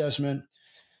stock assessment.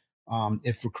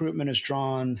 If recruitment is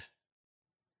drawn,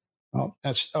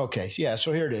 that's okay. Yeah.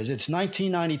 So here it is. It's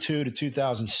 1992 to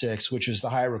 2006, which is the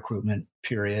high recruitment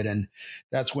period. And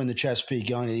that's when the Chesapeake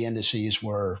Young of the indices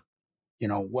were,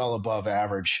 well above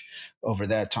average over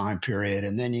that time period.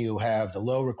 And then you have the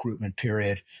low recruitment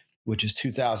period, which is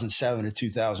 2007 to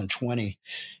 2020.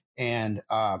 And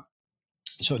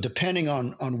so depending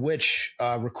on which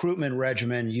recruitment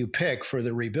regimen you pick for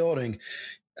the rebuilding,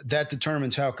 that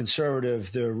determines how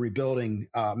conservative the rebuilding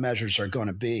measures are going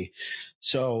to be.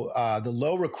 So the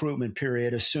low recruitment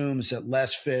period assumes that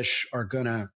less fish are going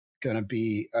to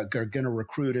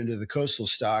recruit into the coastal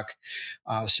stock.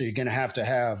 So you're going to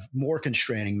have more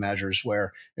constraining measures,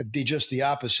 where it'd be just the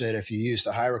opposite if you use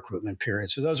the high recruitment period.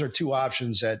 So those are two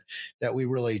options that we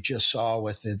really just saw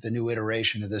with the new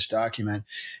iteration of this document.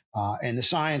 And the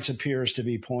science appears to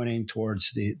be pointing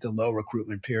towards the low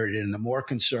recruitment period and the more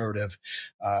conservative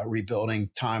rebuilding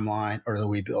timeline, or the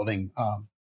rebuilding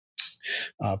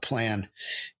plan.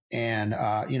 And,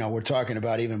 we're talking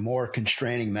about even more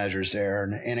constraining measures there.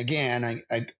 And again,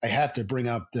 I have to bring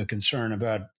up the concern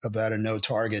about a no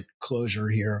target closure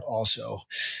here also,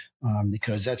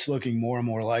 because that's looking more and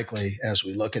more likely as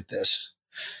we look at this.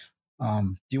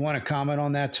 Do you want to comment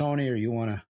on that, Tony, or you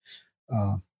want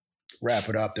to wrap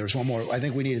it up? There's one more. I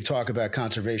think we need to talk about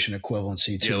conservation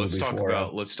equivalency too. Yeah,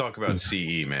 let's talk about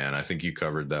CE, man. I think you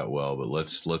covered that well, but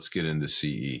let's get into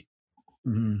CE.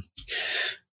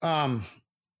 Mm-hmm.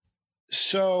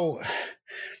 So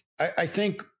I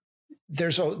think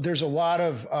there's a lot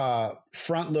of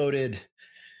front-loaded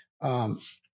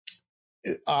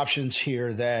options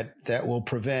here that will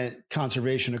prevent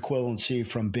conservation equivalency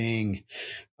from being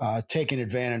taken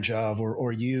advantage of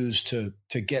or used to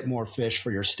get more fish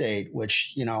for your state,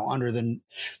 which, under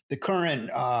the current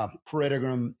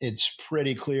paradigm, it's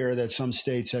pretty clear that some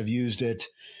states have used it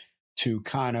to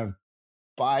kind of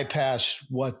bypass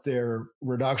what their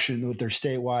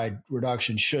statewide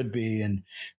reduction should be,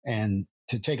 and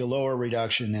to take a lower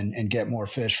reduction and get more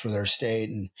fish for their state.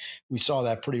 And we saw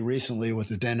that pretty recently with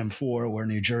Addendum 4, where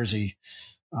New Jersey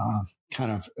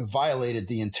kind of violated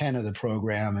the intent of the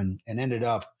program and ended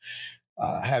up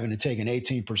having to take an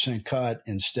 18% cut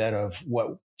instead of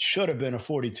what should have been a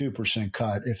 42%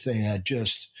 cut if they had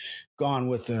just gone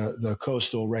with the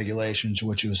coastal regulations,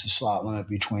 which was the slot limit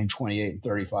between 28 and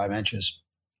 35 inches.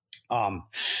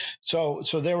 So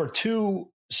there were two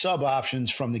sub options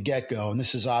from the get-go, and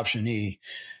this is option E.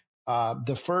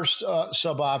 The first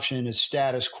sub option is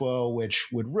status quo, which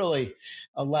would really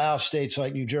allow states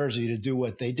like New Jersey to do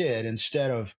what they did.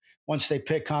 Once they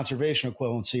pick conservation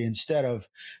equivalency, instead of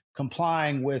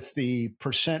complying with the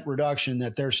percent reduction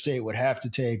that their state would have to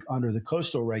take under the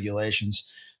coastal regulations,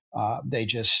 they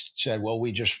just said, well,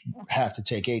 we just have to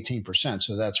take 18%.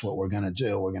 So that's what we're going to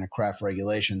do. We're going to craft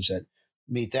regulations that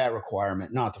meet that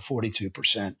requirement, not the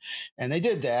 42%. And they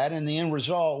did that. And the end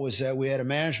result was that we had a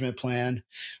management plan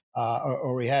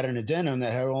or we had an addendum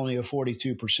that had only a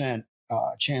 42%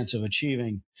 chance of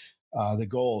achieving the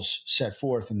goals set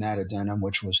forth in that addendum,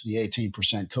 which was the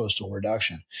 18% coastal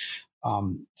reduction.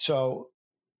 So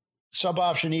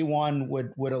sub-option E1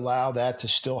 would allow that to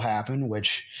still happen,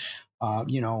 which,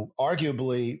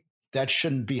 arguably that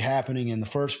shouldn't be happening in the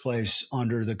first place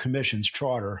under the commission's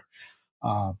charter.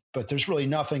 But there's really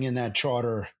nothing in that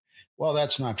charter. Well,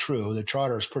 that's not true. The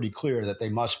charter is pretty clear that they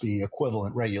must be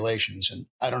equivalent regulations. And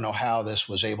I don't know how this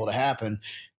was able to happen.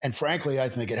 And frankly, I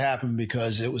think it happened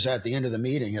because it was at the end of the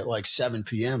meeting at like 7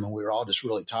 p.m. and we were all just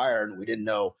really tired and we didn't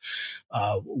know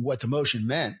what the motion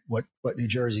meant, what New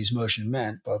Jersey's motion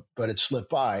meant, but it slipped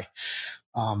by.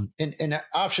 And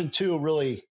option 2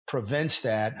 really prevents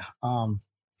that.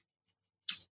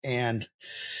 And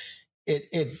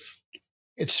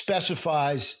it it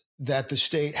specifies that the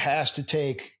state has to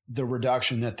take the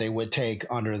reduction that they would take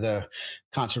under the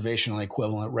conservationally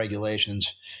equivalent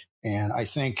regulations. And I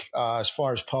think as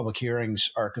far as public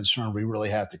hearings are concerned, we really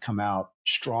have to come out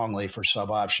strongly for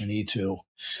sub-option E2.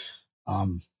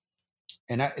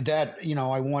 And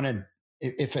I wanted,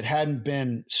 if it hadn't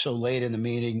been so late in the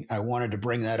meeting, I wanted to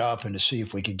bring that up and to see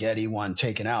if we could get E1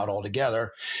 taken out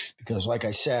altogether. Because like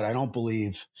I said, I don't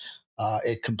believe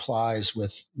it complies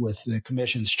with the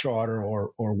commission's charter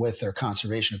or with their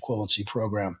conservation equivalency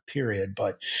program, period.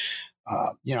 But,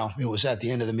 it was at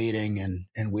the end of the meeting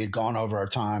and we had gone over our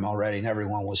time already and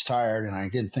everyone was tired. And I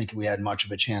didn't think we had much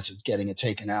of a chance of getting it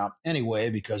taken out anyway,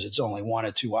 because it's only one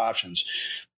of two options.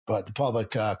 But the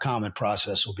public comment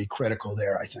process will be critical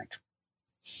there, I think.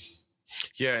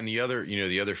 Yeah. And the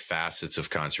other facets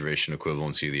of conservation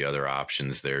equivalency, the other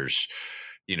options, there's,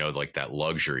 like that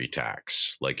luxury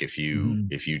tax. Like if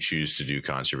you choose to do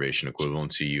conservation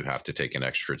equivalency, you have to take an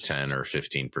extra 10 or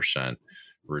 15%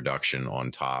 reduction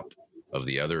on top of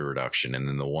the other reduction. And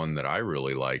then the one that I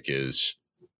really like is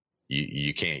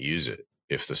you can't use it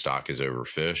if the stock is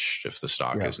overfished, if the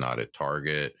stock is not at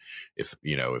target, if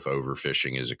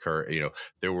overfishing is occurring.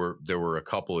 There were a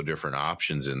couple of different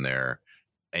options in there.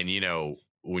 And,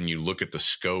 when you look at the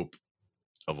scope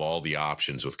of all the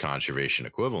options with conservation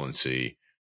equivalency,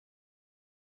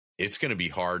 it's going to be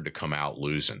hard to come out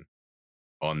losing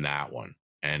on that one.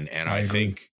 And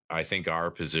I think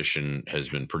our position has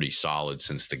been pretty solid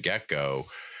since the get-go.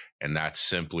 And that's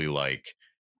simply like,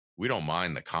 we don't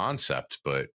mind the concept,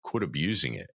 but quit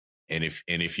abusing it. And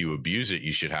if you abuse it,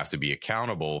 you should have to be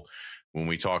accountable. When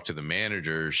we talk to the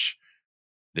managers,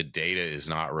 the data is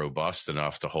not robust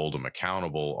enough to hold them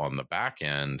accountable on the back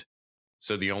end.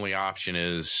 So the only option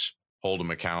is hold them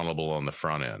accountable on the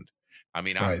front end. I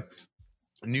mean, right.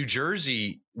 New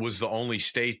Jersey was the only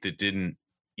state that didn't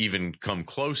even come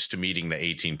close to meeting the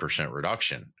 18%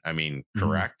 reduction. I mean,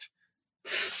 correct?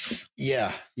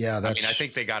 Yeah. I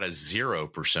think they got a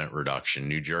 0% reduction,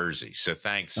 New Jersey. So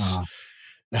thanks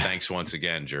once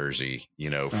again, Jersey,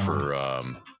 for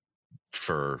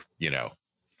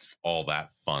all that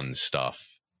fun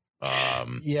stuff.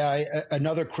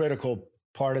 Another critical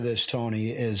part of this, Tony,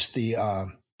 is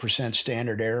the percent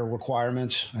standard error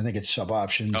requirements. I think it's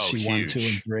sub-option C1, huge. 2,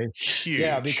 and 3. Huge.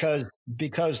 Yeah,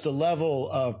 because the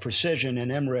level of precision in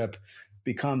MRIP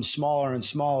becomes smaller and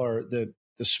smaller, the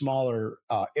smaller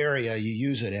area you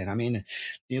use it in. I mean,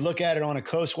 you look at it on a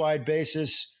coast-wide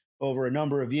basis over a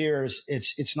number of years,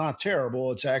 it's not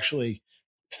terrible. It's actually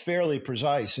fairly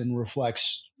precise and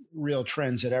reflects real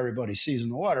trends that everybody sees in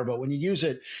the water. But when you use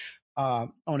it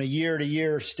on a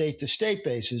year-to-year, state-to-state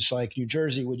basis, like New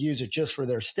Jersey would use it just for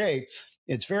their state,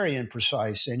 it's very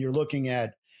imprecise. And you're looking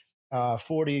at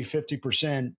 40,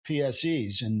 50%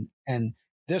 PSEs. And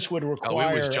this would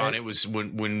require... It was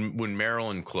when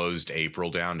Maryland closed April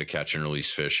down to catch and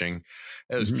release fishing,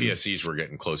 those PSEs were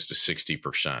getting close to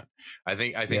 60%. I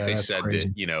think they said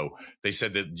crazy. They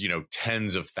said that,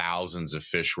 tens of thousands of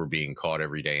fish were being caught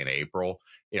every day in April.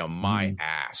 My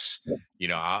ass,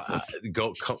 I'm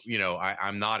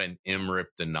not an MRIP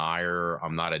denier.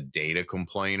 I'm not a data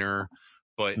complainer,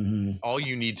 but all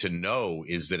you need to know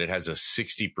is that it has a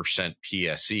 60%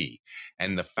 PSE.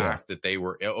 And the fact that they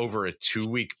were over a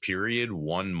 2-week period,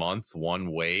 1 month,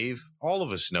 one wave, all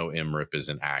of us know MRIP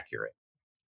isn't accurate.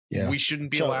 Yeah. We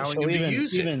shouldn't be allowing them to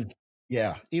use it.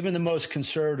 Yeah. Even the most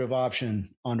conservative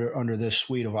option under this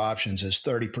suite of options is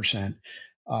 30%.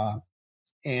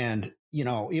 And,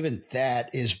 even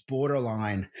that is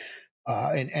borderline.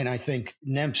 And I think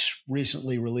NEMP's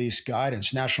recently released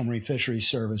guidance, National Marine Fisheries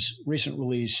Service recent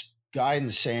released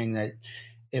guidance saying that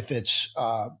if the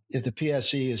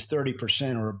PSE is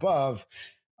 30% or above,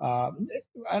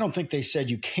 I don't think they said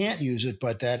you can't use it,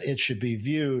 but that it should be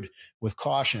viewed with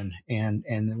caution. And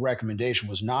the recommendation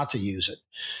was not to use it.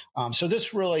 So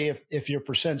this really, if your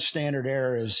percent standard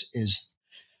error is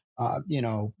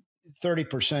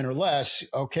 30% or less,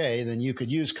 okay, then you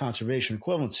could use conservation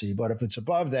equivalency. But if it's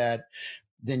above that,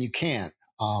 then you can't.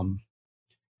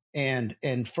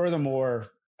 And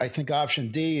furthermore, I think option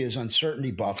D is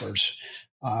uncertainty buffers.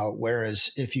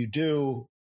 Whereas if you do,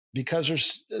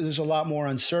 because there's a lot more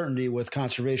uncertainty with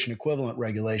conservation equivalent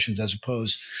regulations as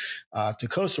opposed to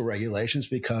coastal regulations,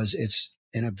 because it's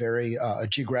in a very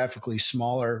geographically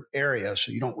smaller area.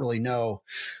 So you don't really know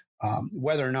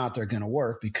whether or not they're going to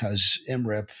work, because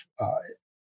MRIP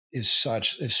is so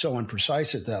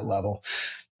imprecise at that level.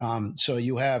 So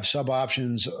you have sub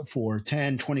options for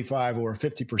 10, 25, or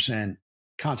 50%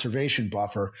 conservation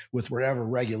buffer with whatever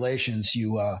regulations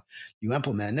you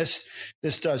implement. And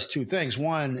this does two things.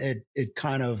 One, it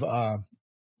kind of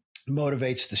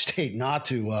motivates the state not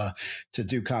to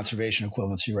do conservation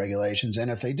equivalency regulations. And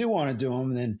if they do want to do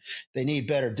them, then they need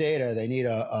better data. They need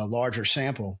a larger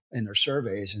sample in their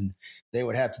surveys, and they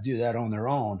would have to do that on their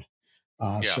own.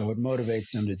 So it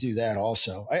motivates them to do that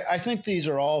also. I think these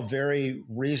are all very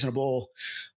reasonable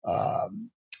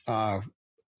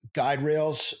guide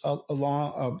rails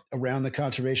around the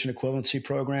conservation equivalency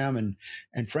program.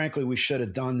 And frankly, we should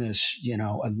have done this,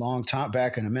 a long time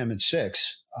back in Amendment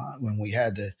 6 when we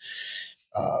had the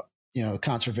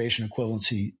conservation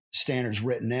equivalency standards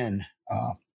written in.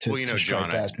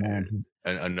 John,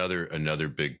 another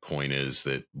big point is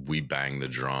that we banged the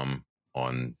drum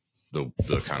on the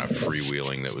kind of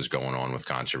freewheeling that was going on with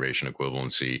conservation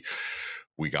equivalency.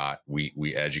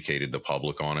 We educated the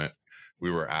public on it. We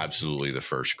were absolutely the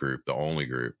first group, the only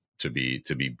group to be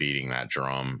beating that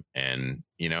drum. And,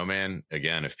 man,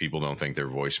 again, if people don't think their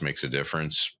voice makes a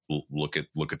difference, look at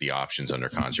the options under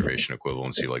conservation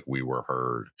equivalency, like we were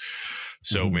heard.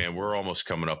 So, man, we're almost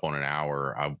coming up on an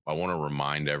hour. I want to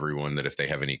remind everyone that if they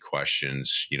have any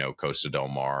questions, Costa Del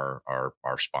Mar,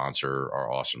 our sponsor,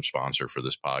 our awesome sponsor for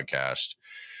this podcast,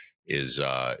 is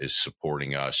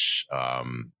supporting us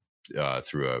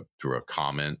through a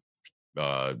comment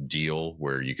deal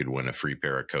where you could win a free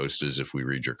pair of Costas if we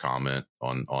read your comment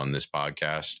on this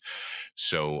podcast.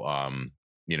 So,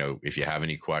 if you have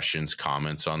any questions,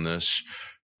 comments on this,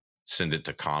 send it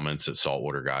to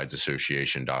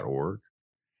comments@saltwaterguidesassociation.org.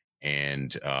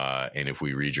 And if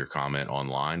we read your comment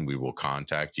online, we will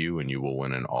contact you and you will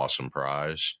win an awesome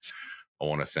prize. I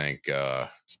want to thank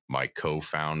my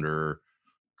co-founder,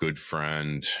 good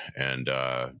friend, and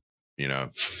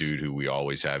dude who we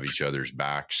always have each other's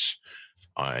backs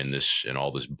in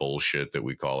all this bullshit that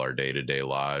we call our day-to-day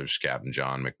lives, Captain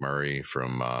John McMurray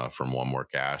from One More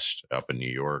Cast up in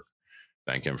New York.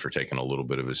 Thank him for taking a little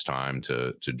bit of his time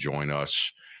to join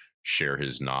us, share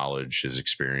his knowledge, his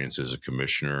experience as a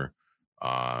commissioner.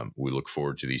 We look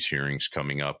forward to these hearings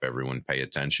coming up. Everyone pay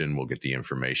attention. We'll get the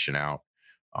information out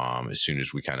as soon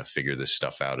as we kind of figure this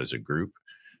stuff out as a group.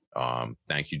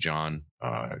 Thank you, John.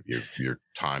 Your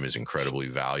time is incredibly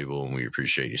valuable, and we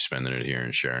appreciate you spending it here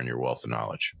and sharing your wealth of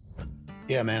knowledge.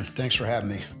 Yeah, man. Thanks for having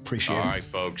me. Appreciate it. All right,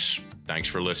 folks. Thanks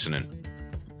for listening.